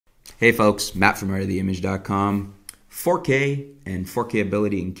Hey folks, Matt from artoftheimage.com. 4K and 4K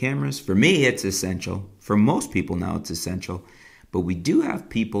ability in cameras. For me, it's essential. For most people now, it's essential. But we do have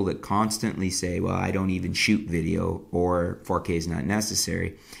people that constantly say, well, I don't even shoot video or 4K is not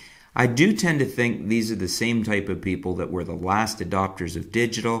necessary. I do tend to think these are the same type of people that were the last adopters of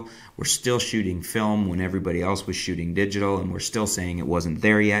digital. We're still shooting film when everybody else was shooting digital, and we're still saying it wasn't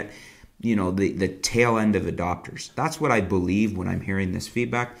there yet. You know, the tail end of adopters. That's what I believe when I'm hearing this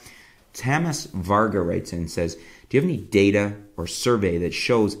feedback. Tamas Varga writes in and says, do you have any data or survey that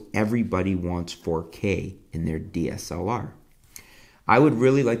shows everybody wants 4K in their DSLR? I would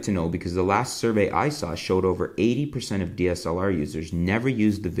really like to know, because the last survey I saw showed over 80% of DSLR users never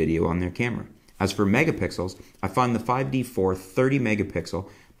used the video on their camera. As for megapixels, I find the 5D4 30 megapixel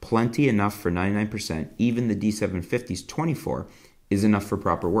plenty enough for 99%. Even the D750's 24 is enough for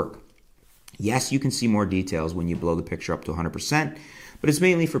proper work. Yes, you can see more details when you blow the picture up to 100%, but it's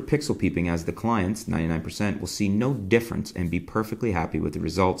mainly for pixel peeping, as the clients, 99%, will see no difference and be perfectly happy with the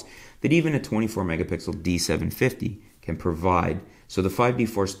results that even a 24 megapixel D750 can provide. So the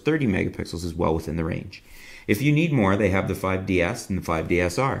 5D4's 30 megapixels is well within the range. If you need more, they have the 5DS and the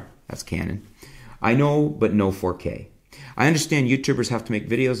 5DSR. That's Canon. I know, but no 4K. I understand YouTubers have to make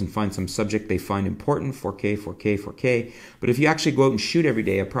videos and find some subject they find important, 4K, 4K, 4K, but if you actually go out and shoot every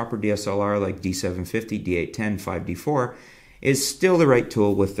day, a proper DSLR like D750, D810, 5D4 is still the right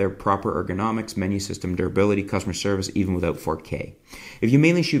tool with their proper ergonomics, menu system, durability, customer service, even without 4K. If you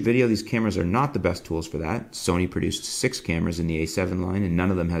mainly shoot video, these cameras are not the best tools for that. Sony produced 6 cameras in the A7 line, and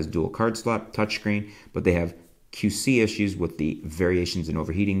none of them has dual card slot, touchscreen, but they have QC issues with the variations in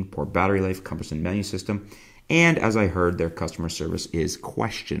overheating, poor battery life, cumbersome menu system, and as I heard, their customer service is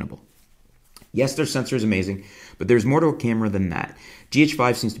questionable. Yes, their sensor is amazing, but there's more to a camera than that.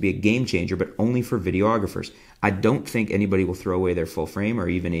 GH5 seems to be a game changer, but only for videographers. I don't think anybody will throw away their full frame or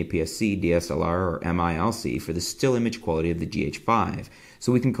even APS-C, DSLR, or MILC for the still image quality of the GH5.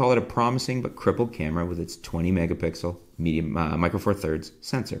 So we can call it a promising but crippled camera with its 20 megapixel medium micro four thirds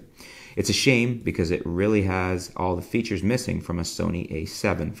sensor. It's a shame because it really has all the features missing from a Sony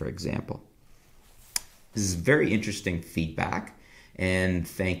A7, for example. This is very interesting feedback, and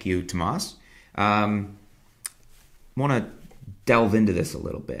thank you, Tomas. I want to delve into this a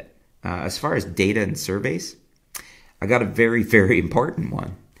little bit. As far as data and surveys, I got a very, very important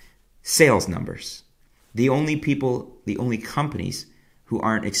one. Sales numbers. The only companies who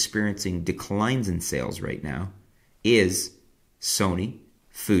aren't experiencing declines in sales right now is Sony,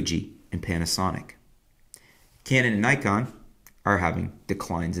 Fuji, and Panasonic. Canon and Nikon are having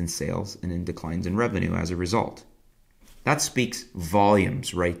declines in sales and in declines in revenue as a result. That speaks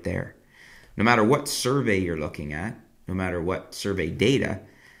volumes right there. No matter what survey you're looking at, no matter what survey data,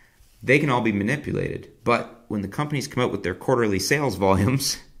 they can all be manipulated. But when the companies come out with their quarterly sales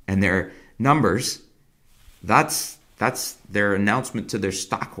volumes and their numbers, that's their announcement to their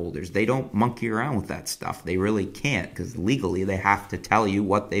stockholders. They don't monkey around with that stuff. They really can't, because legally they have to tell you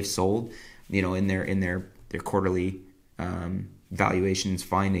what they've sold, you know, in their quarterly valuations,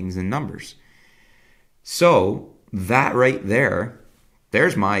 findings, and numbers. So that right there,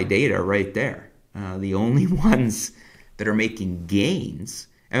 there's my data right there. The only ones that are making gains,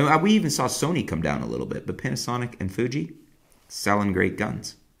 and we even saw Sony come down a little bit, but Panasonic and Fuji selling great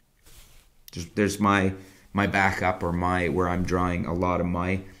guns. There's my backup, or where I'm drawing a lot of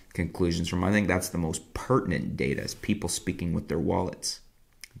my conclusions from. I think that's the most pertinent data, is people speaking with their wallets.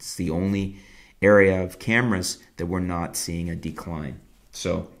 It's the only area of cameras that we're not seeing a decline.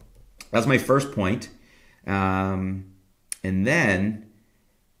 So that's my first point. And then,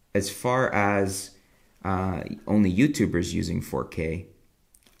 as far as only YouTubers using 4K,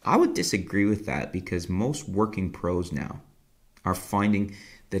 I would disagree with that, because most working pros now are finding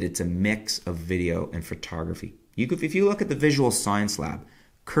that it's a mix of video and photography. If you look at the Visual Science Lab,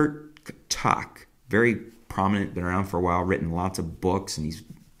 Kurt Tuck, very prominent, been around for a while, written lots of books, and he's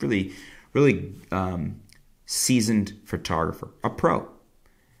really seasoned photographer, a pro.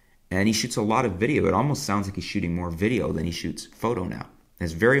 And he shoots a lot of video. It almost sounds like he's shooting more video than he shoots photo now. And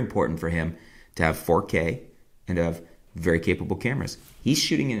it's very important for him to have 4K and to have very capable cameras. He's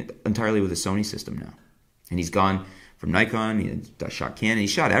shooting it entirely with a Sony system now. And he's gone from Nikon, he shot Canon, he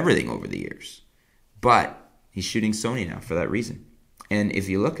shot everything over the years. But he's shooting Sony now for that reason. And if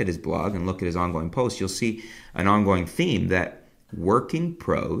you look at his blog and look at his ongoing posts, you'll see an ongoing theme that working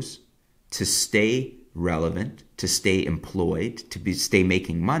pros, to stay relevant, to stay employed, to stay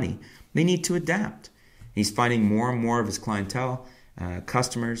making money, they need to adapt. He's finding more and more of his clientele,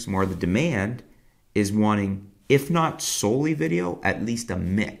 customers, more of the demand is wanting, if not solely video, at least a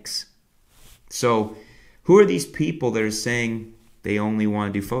mix. So who are these people that are saying they only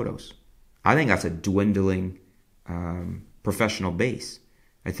want to do photos. I think that's a dwindling professional base.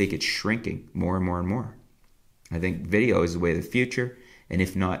 I think it's shrinking more and more and more. I think video is the way of the future, and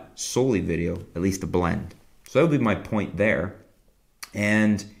if not solely video, at least a blend. So that would be my point there.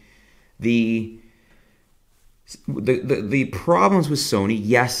 And the problems with Sony,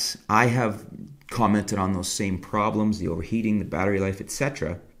 yes, I have commented on those same problems, the overheating, the battery life,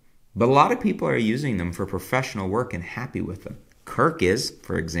 etc. But a lot of people are using them for professional work and happy with them. Kirk is,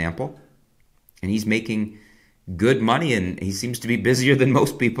 for example, and he's making good money, and he seems to be busier than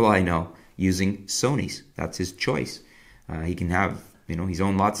most people I know using Sonys. That's his choice. He can have, he's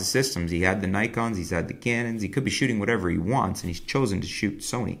owned lots of systems. He had the Nikons, he's had the Canons. He could be shooting whatever he wants, and he's chosen to shoot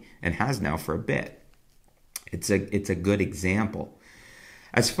Sony and has now for a bit. It's a good example.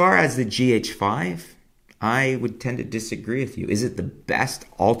 As far as the GH5, I would tend to disagree with you. Is it the best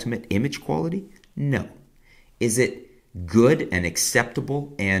ultimate image quality? No. Is it good and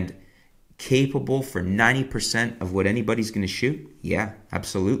acceptable and capable for 90% of what anybody's going to shoot? Yeah,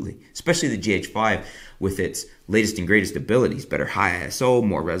 absolutely. Especially the GH5 with its latest and greatest abilities, better high ISO,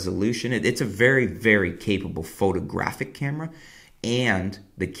 more resolution. It's a very, very capable photographic camera. And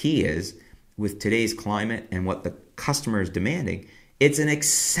the key is, with today's climate and what the customer is demanding, it's an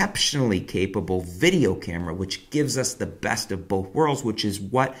exceptionally capable video camera, which gives us the best of both worlds, which is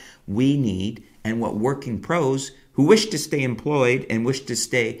what we need and what working pros who wish to stay employed and wish to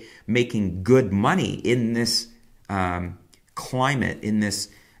stay making good money in this climate, in this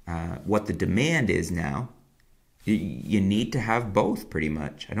what the demand is now, you need to have both pretty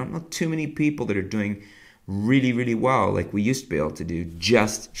much. I don't know too many people that are doing really, really well like we used to be able to do,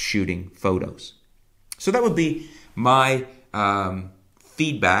 just shooting photos. So that would be my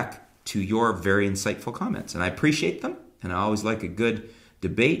feedback to your very insightful comments, and I appreciate them, and I always like a good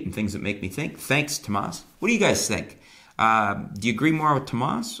debate and things that make me think. Thanks, Tomas. What do you guys think? Do you agree more with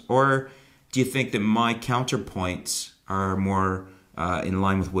Tomas, or do you think that my counterpoints are more in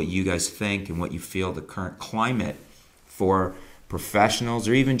line with what you guys think and what you feel the current climate for professionals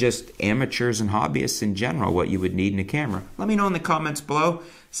or even just amateurs and hobbyists in general, what you would need in a camera? Let me know in the comments below.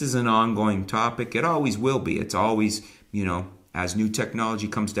 This is an ongoing topic. It always will be. It's always, as new technology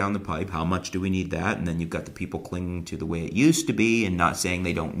comes down the pipe, how much do we need that? And then you've got the people clinging to the way it used to be and not saying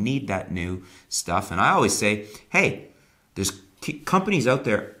they don't need that new stuff. And I always say, hey, there's companies out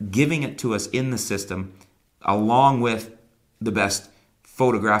there giving it to us in the system along with the best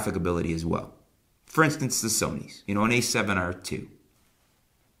photographic ability as well. For instance, the Sonys, an A7R II.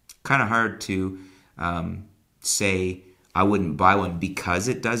 Kind of hard to say I wouldn't buy one because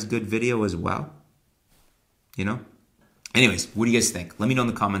it does good video as well. Anyways, what do you guys think? Let me know in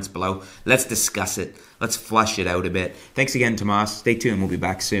the comments below. Let's discuss it. Let's flesh it out a bit. Thanks again, Tomas. Stay tuned. We'll be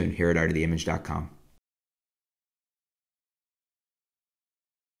back soon here at artoftheimage.com.